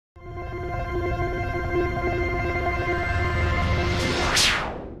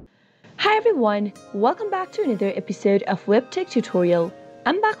everyone, welcome back to another episode of Webtech Tutorial.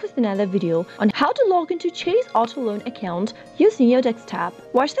 I'm back with another video on how to log into Chase Auto Loan account using your desktop.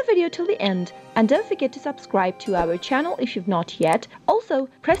 Watch the video till the end and don't forget to subscribe to our channel if you've not yet. Also,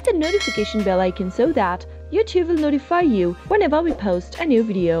 press the notification bell icon so that YouTube will notify you whenever we post a new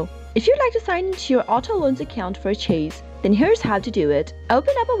video. If you'd like to sign into your Auto Loans account for Chase, then here's how to do it.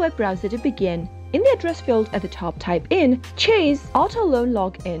 Open up a web browser to begin. In the address field at the top, type in Chase Auto Loan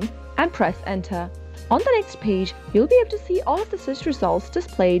Login and press enter. On the next page, you'll be able to see all of the search results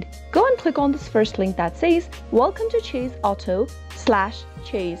displayed. Go and click on this first link that says Welcome to Chase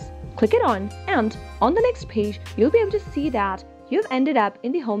Auto/Chase. Click it on, and on the next page, you'll be able to see that you've ended up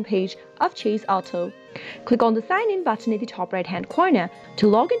in the home page of Chase Auto. Click on the Sign In button at the top right-hand corner to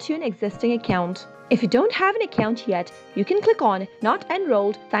log into an existing account. If you don't have an account yet, you can click on Not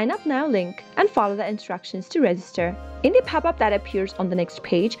Enrolled, Sign Up Now link and follow the instructions to register. In the pop-up that appears on the next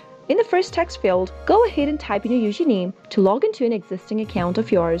page, in the first text field, go ahead and type in your username to log into an existing account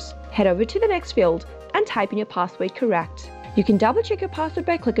of yours. Head over to the next field and type in your password correct. You can double-check your password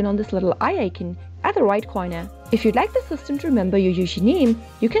by clicking on this little eye icon at the right corner. If you'd like the system to remember your username,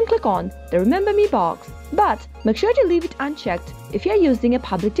 you can click on the Remember Me box. But make sure to leave it unchecked if you're using a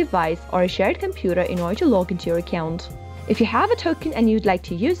public device or a shared computer in order to log into your account. If you have a token and you'd like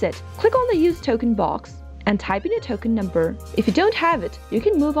to use it, click on the Use Token box and type in your token number. If you don't have it, you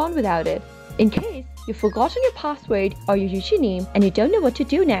can move on without it. In case you've forgotten your password or your username and you don't know what to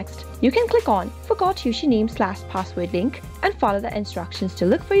do next, you can click on Forgot Username/Password link and follow the instructions to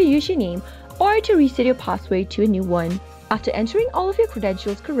look for your username or to reset your password to a new one. After entering all of your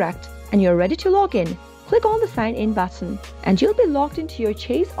credentials correct and you're ready to log in, click on the Sign In button and you'll be logged into your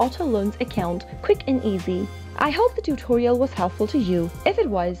Chase Auto Loans account quick and easy. I hope the tutorial was helpful to you. If it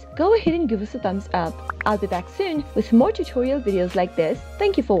was, go ahead and give us a thumbs up. I'll be back soon with more tutorial videos like this.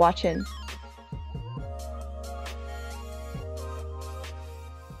 Thank you for watching.